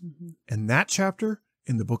vanishes. Mm-hmm. And that chapter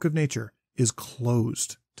in the book of nature is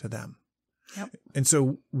closed to them. Yep. And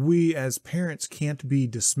so we as parents can't be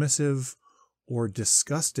dismissive or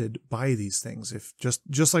disgusted by these things. If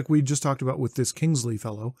just like we just talked about with this Kingsley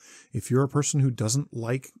fellow, if you're a person who doesn't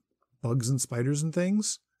like bugs and spiders and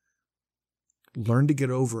things, learn to get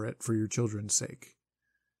over it for your children's sake.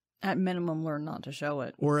 At minimum, learn not to show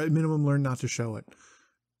it. Or at minimum, learn not to show it.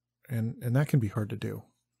 And that can be hard to do.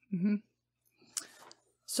 Mm-hmm.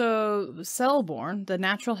 So Selborne, The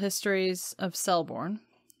Natural Histories of Selborne,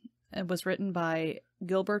 it was written by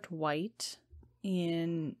Gilbert White.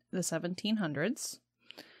 in the 1700s.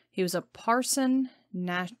 He was a parson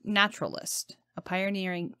naturalist, a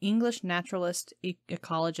pioneering English naturalist,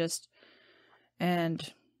 ecologist,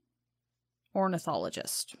 and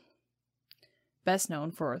ornithologist, best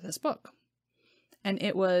known for this book. And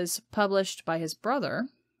it was published by his brother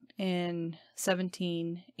in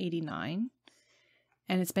 1789,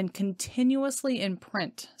 and it's been continuously in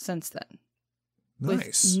print since then.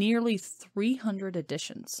 Nice. With nearly 300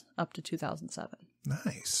 editions up to 2007.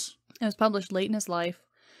 Nice. It was published late in his life.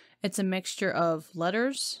 It's a mixture of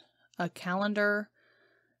letters, a calendar,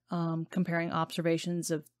 comparing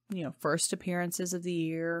observations of, first appearances of the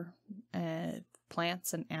year,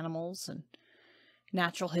 plants and animals, and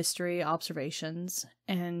natural history observations.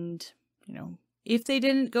 And, if they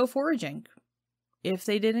didn't go foraging, if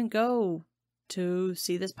they didn't go to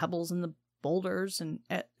see the pebbles and the boulders and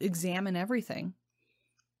examine everything,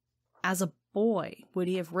 as a boy, would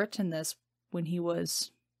he have written this when he was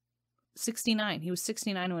 69? He was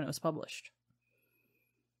 69 when it was published.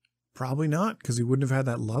 Probably not, because he wouldn't have had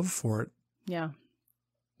that love for it. Yeah.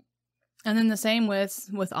 And then the same with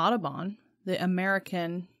Audubon, the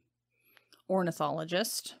American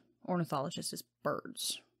ornithologist. Ornithologist is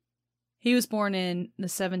birds. He was born in the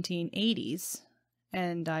 1780s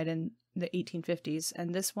and died in the 1850s.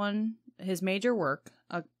 And this one, his major work,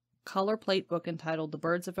 a color plate book entitled The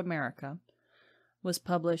Birds of America, was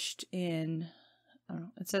published in,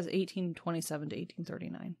 it says 1827 to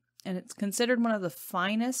 1839. And it's considered one of the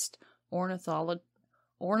finest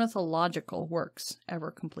ornithological works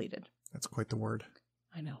ever completed. That's quite the word.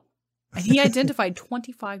 I know. And he identified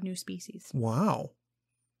 25 new species. Wow.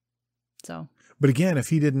 So. But again, if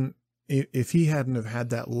he hadn't have had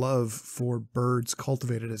that love for birds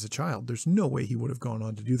cultivated as a child, there's no way he would have gone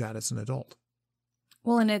on to do that as an adult.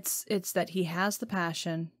 Well, and it's that he has the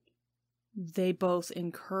passion. They both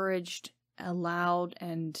encouraged, allowed,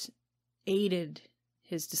 and aided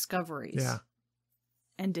his discoveries. Yeah.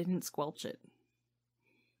 And didn't squelch it.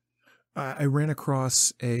 I ran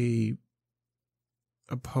across a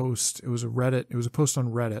post. It was a post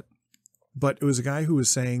on Reddit, but it was a guy who was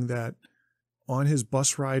saying that on his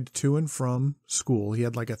bus ride to and from school, he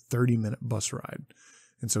had like a 30-minute bus ride.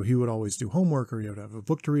 And so he would always do homework, or he would have a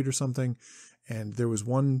book to read or something. And there was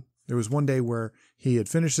one day where he had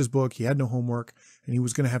finished his book, he had no homework, and he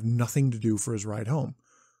was going to have nothing to do for his ride home.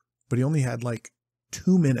 But he only had like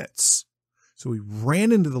 2 minutes. So he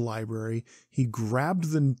ran into the library, he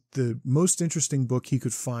grabbed the most interesting book he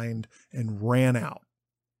could find and ran out.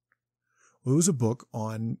 Well, it was a book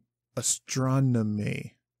on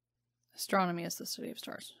astronomy. Astronomy is the study of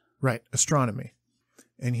stars. Right, astronomy.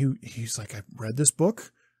 And he's like, I read this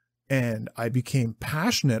book and I became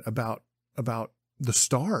passionate about the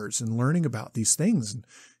stars and learning about these things. And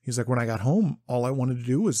he's like, when I got home, all I wanted to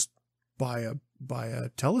do was buy a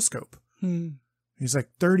telescope. He's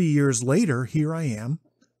like, 30 years later, here I am.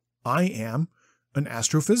 I am an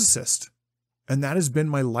astrophysicist. And that has been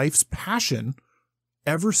my life's passion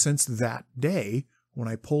ever since that day when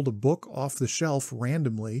I pulled a book off the shelf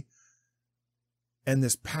randomly. And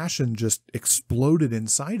this passion just exploded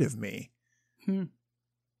inside of me.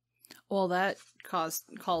 Well, that calls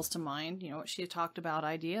to mind, what she talked about,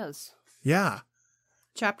 ideas. Yeah.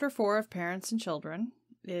 Chapter 4 of Parents and Children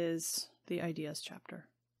is the ideas chapter.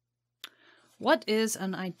 What is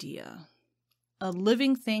an idea? A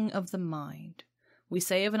living thing of the mind. We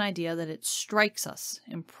say of an idea that it strikes us,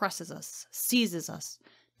 impresses us, seizes us,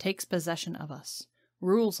 takes possession of us,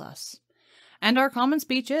 rules us. And our common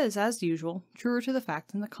speech is, as usual, truer to the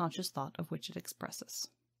fact than the conscious thought of which it expresses.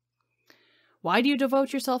 Why do you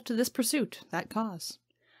devote yourself to this pursuit, that cause?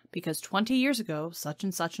 Because 20 years ago, such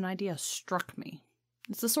and such an idea struck me.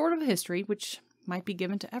 It's the sort of history which might be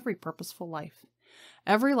given to every purposeful life.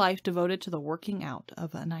 Every life devoted to the working out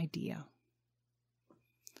of an idea.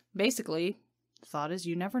 Basically, the thought is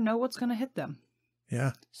you never know what's going to hit them.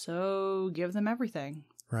 Yeah. So give them everything.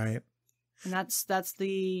 Right. And that's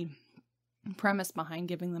the premise behind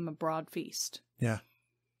giving them a broad feast. Yeah.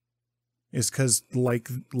 Is because like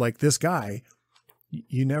this guy,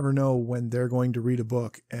 you never know when they're going to read a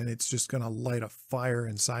book and it's just going to light a fire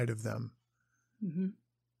inside of them. Mm-hmm.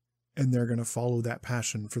 And they're going to follow that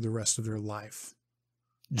passion for the rest of their life.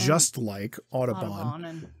 And just like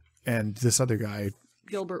Audubon and this other guy.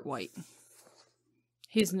 Gilbert White.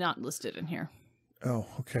 He's not listed in here. Oh,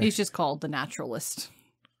 okay. He's just called the naturalist.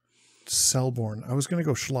 Selborne. I was going to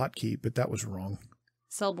go Schlottke, but that was wrong.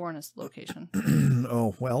 Selborne is the location.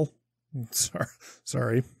 Oh, well,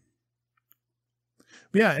 sorry.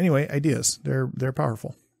 But yeah, anyway, ideas. They're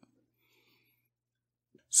powerful.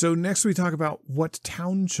 So next we talk about what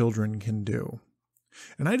town children can do.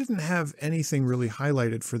 And I didn't have anything really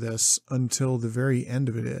highlighted for this until the very end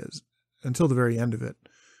of it,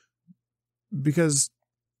 because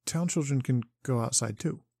town children can go outside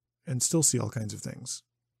too and still see all kinds of things.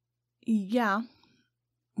 Yeah.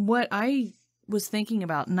 What I was thinking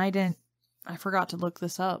about, and I forgot to look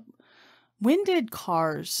this up. When did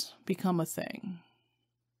cars become a thing?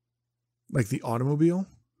 Like the automobile?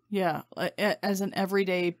 Yeah, as an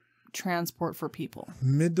everyday transport for people.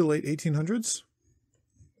 Mid to late 1800s?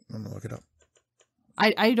 I'm going to look it up.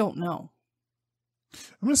 I don't know.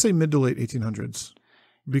 I'm going to say mid to late 1800s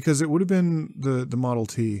because it would have been the Model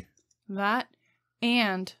T. That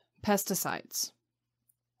and pesticides.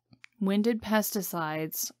 When did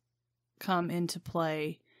pesticides come into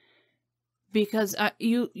play? Because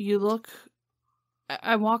you look,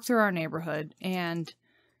 I walk through our neighborhood and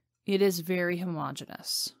it is very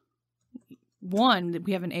homogeneous. One,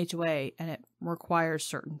 we have an HOA and it requires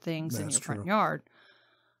certain things in your front yard.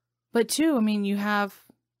 But two, I mean, you have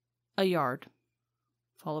a yard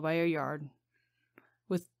followed by a yard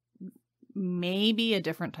with maybe a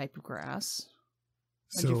different type of grass.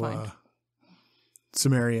 What'd you find?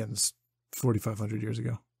 Sumerians 4,500 years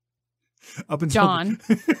ago. Up until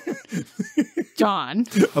John.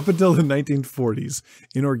 Up until the 1940s,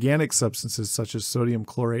 inorganic substances such as sodium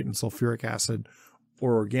chlorate and sulfuric acid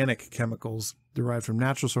or organic chemicals derived from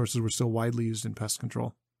natural sources were still widely used in pest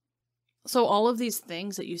control. So all of these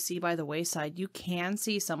things that you see by the wayside, you can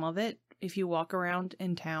see some of it if you walk around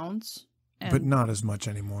in towns. But not as much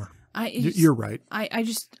anymore. You're right.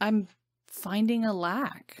 I'm finding a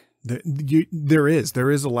lack. There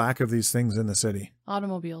is a lack of these things in the city.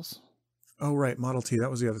 Automobiles. Oh, right. Model T. That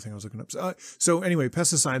was the other thing I was looking up. So anyway,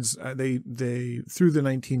 pesticides, they through the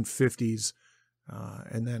 1950s,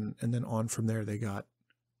 and then on from there, they got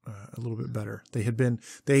a little bit better.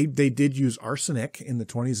 They did use arsenic in the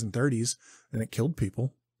 20s and 30s, and it killed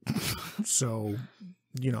people. So,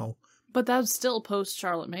 But that was still post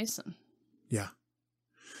Charlotte Mason. Yeah,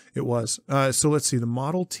 it was. So let's see. The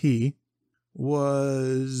Model T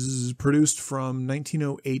was produced from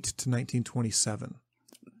 1908 to 1927.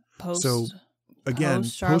 Post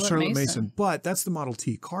Charlotte Mason. But that's the Model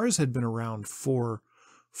T. Cars had been around for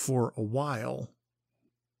a while.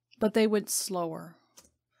 But they went slower.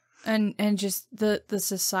 And just the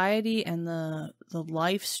society and the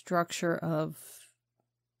life structure of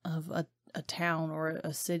a town or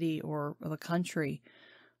a city or the country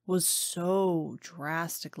was so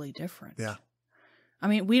drastically different. Yeah. I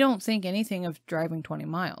mean, we don't think anything of driving 20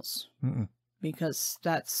 miles. Mm-mm. Because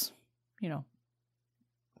that's, 10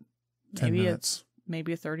 minutes.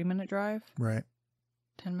 Maybe a 30-minute drive. Right.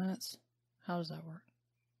 10 minutes. How does that work?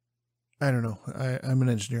 I don't know. I'm an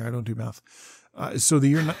engineer. I don't do math. So the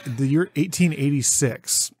year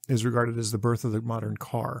 1886 is regarded as the birth of the modern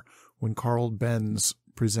car when Carl Benz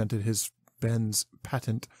presented his Benz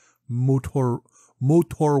patent Motorwagen.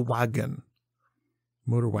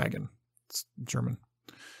 It's German.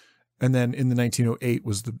 And then in the 1908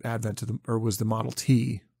 was the advent of the Model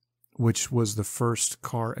T, which was the first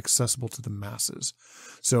car accessible to the masses.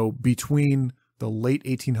 So between the late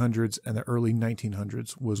 1800s and the early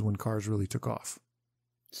 1900s was when cars really took off.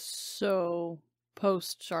 So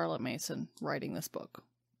post Charlotte Mason writing this book.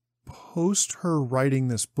 Post her writing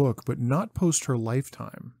this book, but not post her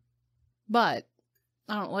lifetime. But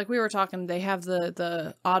I don't like we were talking. They have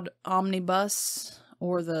the odd omnibus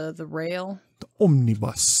or the rail. The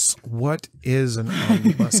omnibus. What is an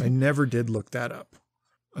omnibus? I never did look that up.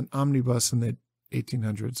 An omnibus in the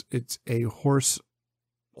 1800s. It's a horse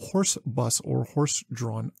bus or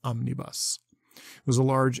horse-drawn omnibus. It was a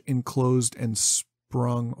large enclosed and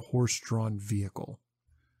sprung horse-drawn vehicle.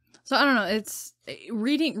 So I don't know. It's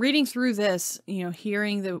reading through this,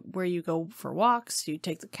 hearing where you go for walks, you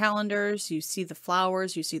take the calendars, you see the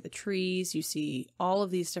flowers, you see the trees, you see all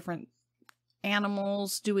of these different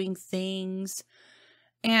animals doing things.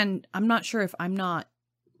 And I'm not sure if I'm not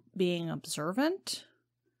being observant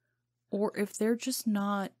or if they're just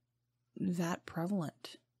not that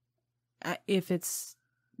prevalent. If it's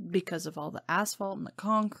because of all the asphalt and the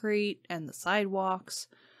concrete and the sidewalks,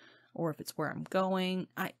 or if it's where I'm going.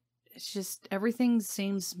 It's just, everything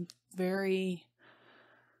seems very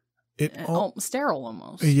sterile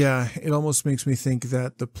almost. Yeah, it almost makes me think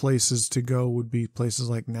that the places to go would be places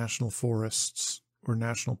like national forests or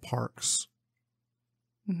national parks,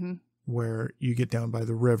 where you get down by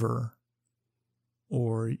the river,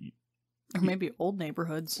 or maybe old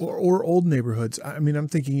neighborhoods. Or old neighborhoods. I mean, I'm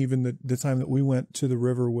thinking even the time that we went to the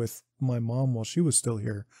river with my mom while she was still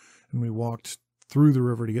here, and we walked through the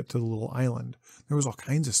river to get to the little island. There was all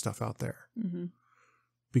kinds of stuff out there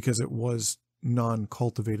because it was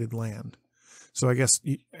non-cultivated land. So I guess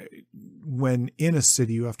when in a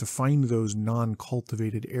city, you have to find those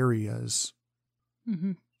non-cultivated areas.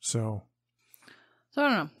 Mm-hmm. So I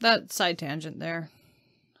don't know. That side tangent there.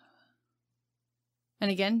 And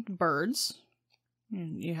again, birds.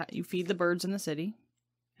 You feed the birds in the city,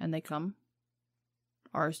 and they come.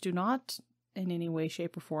 Ours do not, in any way,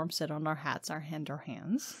 shape, or form, sit on our hats, our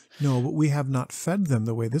hands. No, but we have not fed them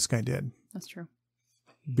the way this guy did. That's true.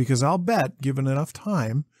 Because I'll bet, given enough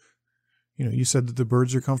time, you said that the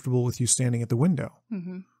birds are comfortable with you standing at the window.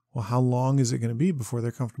 Mm-hmm. Well, how long is it going to be before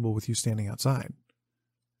they're comfortable with you standing outside?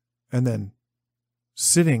 And then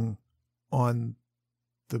sitting on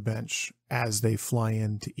the bench as they fly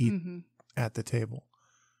in to eat at the table.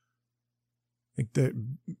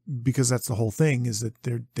 Because that's the whole thing, is that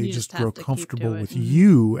they just grow comfortable with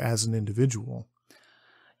you as an individual.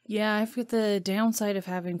 Yeah, I've got the downside of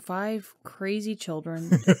having 5 crazy children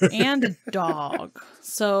and a dog.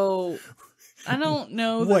 So I don't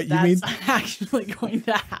know that's actually going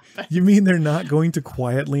to happen. You mean they're not going to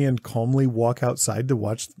quietly and calmly walk outside to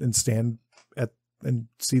watch and stand and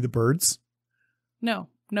see the birds? No,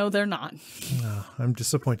 they're not. Oh, I'm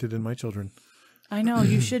disappointed in my children. I know,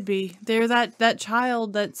 you should be. They're that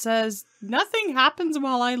child that says, nothing happens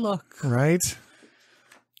while I look. Right?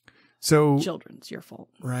 So Children's your fault.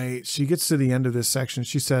 Right. She gets to the end of this section.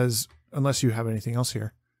 She says, unless you have anything else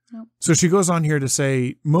here. No. So she goes on here to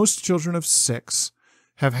say, most children of 6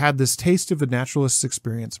 have had this taste of a naturalist's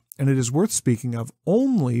experience, and it is worth speaking of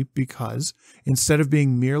only because, instead of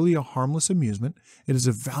being merely a harmless amusement, it is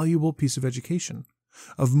a valuable piece of education,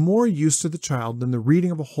 of more use to the child than the reading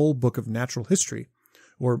of a whole book of natural history,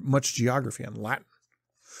 or much geography and Latin.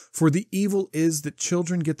 For the evil is that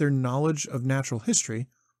children get their knowledge of natural history,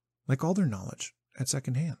 like all their knowledge, at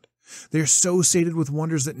second hand. They are so sated with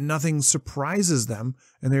wonders that nothing surprises them,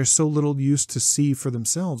 and they are so little used to see for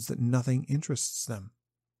themselves that nothing interests them.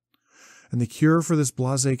 And the cure for this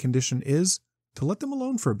blasé condition is to let them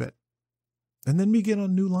alone for a bit, and then begin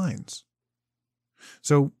on new lines.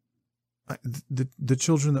 So the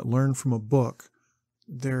children that learn from a book,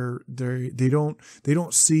 they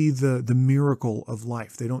don't see the miracle of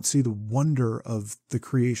life. They don't see the wonder of the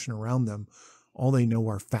creation around them. All they know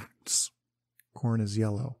are facts. Corn is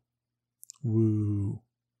yellow. Woo.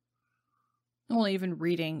 Well, even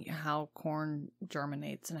reading how corn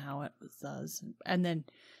germinates and how it does, and then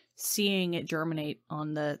seeing it germinate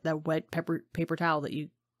on that wet paper towel that you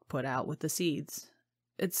put out with the seeds,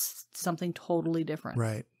 it's something totally different.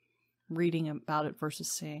 Right. Reading about it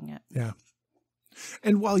versus seeing it. Yeah.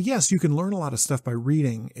 And while, yes, you can learn a lot of stuff by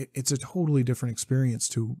reading, it's a totally different experience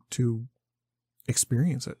to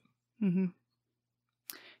experience it. Mm-hmm.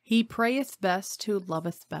 He prayeth best who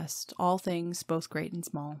loveth best all things, both great and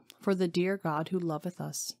small. For the dear God who loveth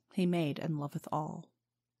us, he made and loveth all.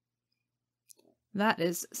 That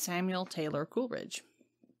is Samuel Taylor Coleridge,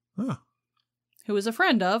 who is a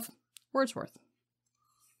friend of Wordsworth.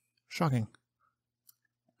 Shocking.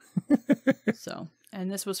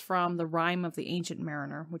 And this was from The Rime of the Ancient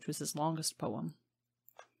Mariner, which was his longest poem.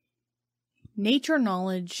 Nature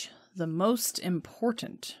knowledge, the most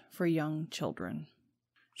important for young children.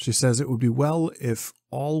 She says it would be well if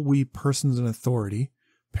all we persons in authority,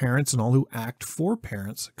 parents and all who act for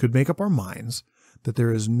parents, could make up our minds that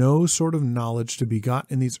there is no sort of knowledge to be got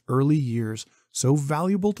in these early years so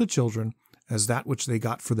valuable to children as that which they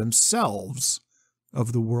got for themselves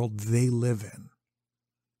of the world they live in.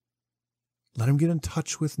 Let them get in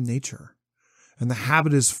touch with nature, and the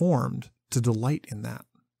habit is formed to delight in that.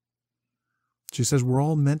 She says we're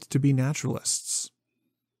all meant to be naturalists.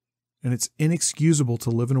 And it's inexcusable to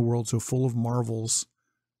live in a world so full of marvels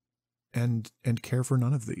and care for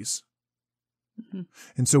none of these. Mm-hmm.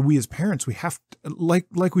 And so we as parents, we have to,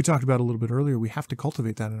 like we talked about a little bit earlier, we have to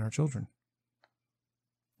cultivate that in our children.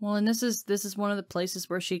 Well, and this is one of the places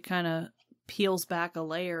where she kind of peels back a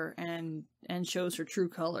layer and shows her true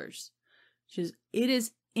colors. It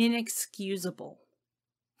is inexcusable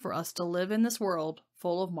for us to live in this world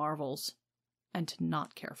full of marvels and to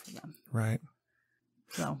not care for them. Right.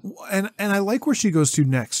 So. And I like where she goes to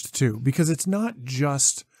next, too, because it's not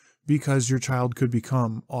just because your child could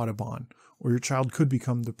become Audubon or your child could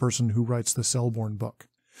become the person who writes the Selborne book.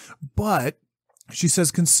 But she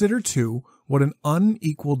says, consider, too, what an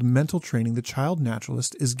unequaled mental training the child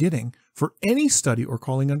naturalist is getting for any study or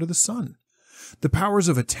calling under the sun. The powers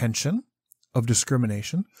of attention, of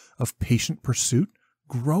discrimination, of patient pursuit,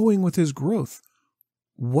 growing with his growth.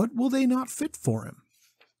 What will they not fit for him?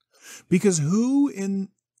 Because who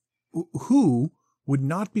would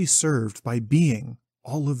not be served by being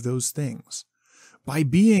all of those things? By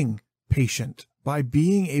being patient, by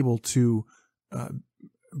being able to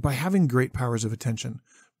by having great powers of attention,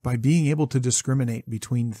 by being able to discriminate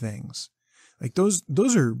between things. Like those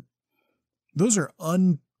are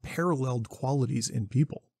unparalleled qualities in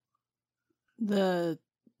people. The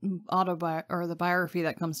the biography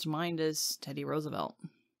that comes to mind is Teddy Roosevelt.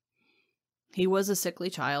 He was a sickly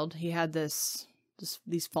child. He had these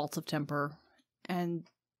faults of temper, and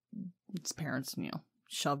his parents,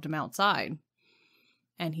 shoved him outside.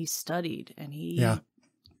 And he studied, and he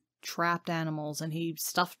trapped animals, and he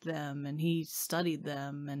stuffed them, and he studied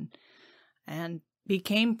them, and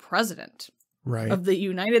became president of the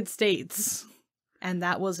United States. And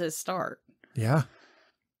that was his start. Yeah.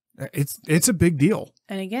 It's a big deal.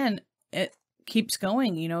 And again, it keeps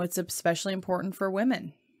going. It's especially important for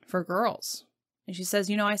women, for girls. And she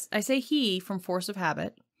says, I say he from force of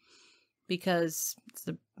habit because it's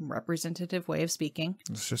the representative way of speaking.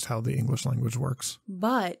 It's just how the English language works.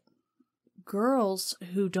 But girls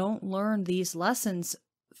who don't learn these lessons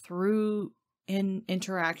through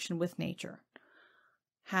interaction with nature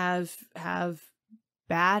have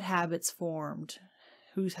bad habits formed,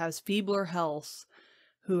 who has feebler health,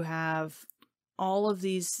 who have all of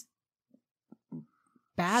these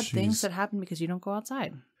bad things that happen because you don't go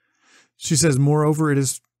outside. She says, moreover, it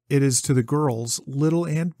is to the girls, little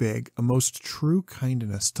and big, a most true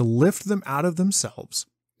kindness to lift them out of themselves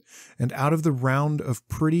and out of the round of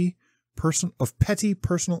petty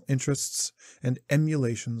personal interests and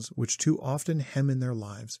emulations which too often hem in their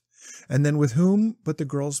lives, and then with whom but the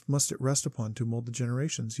girls must it rest upon to mold the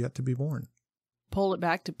generations yet to be born. Pull it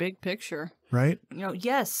back to big picture. Right?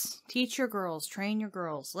 Yes, teach your girls, train your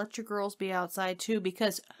girls, let your girls be outside too,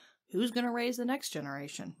 because who's going to raise the next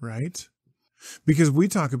generation? Right? Because we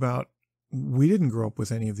talk about, we didn't grow up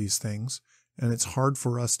with any of these things, and it's hard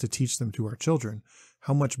for us to teach them to our children.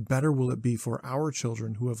 How much better will it be for our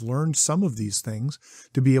children who have learned some of these things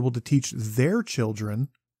to be able to teach their children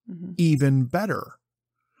even better?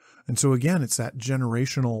 And so again, it's that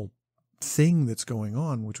generational thing that's going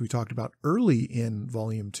on, which we talked about early in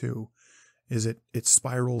volume 2, is it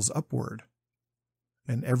spirals upward,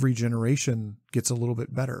 and every generation gets a little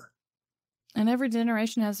bit better. And every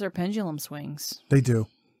generation has their pendulum swings. They do.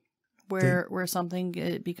 Where something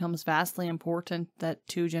it becomes vastly important that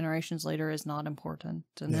 2 generations later is not important,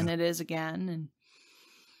 and then it is again. And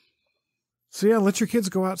so let your kids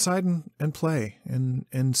go outside and play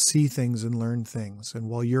and see things and learn things. And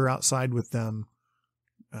while you're outside with them,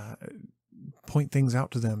 point things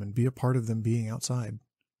out to them and be a part of them being outside.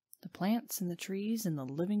 The plants and the trees and the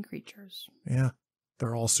living creatures. Yeah,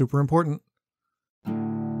 they're all super important.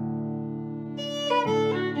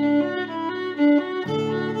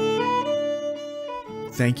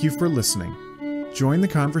 Thank you for listening. Join the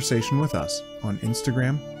conversation with us on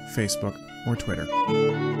Instagram, Facebook, or Twitter.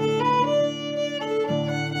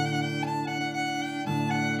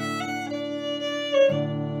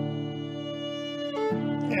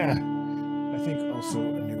 I think also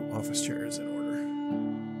a new office chair is in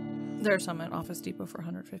order. There's some at Office Depot for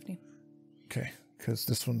 $150. Okay, because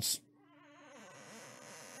this one's...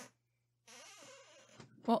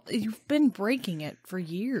 Well, you've been breaking it for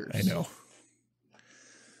years. I know.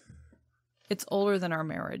 It's older than our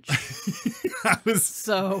marriage. There's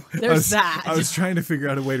that. I was trying to figure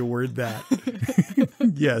out a way to word that.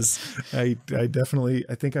 Yes, I definitely,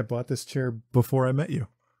 I think I bought this chair before I met you.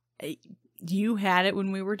 You had it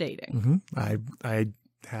when we were dating. I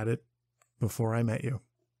had it before I met you.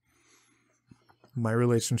 My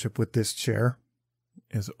relationship with this chair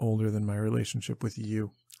is older than my relationship with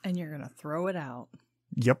you. And you're going to throw it out.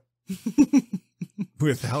 Yep.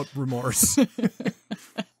 Without remorse.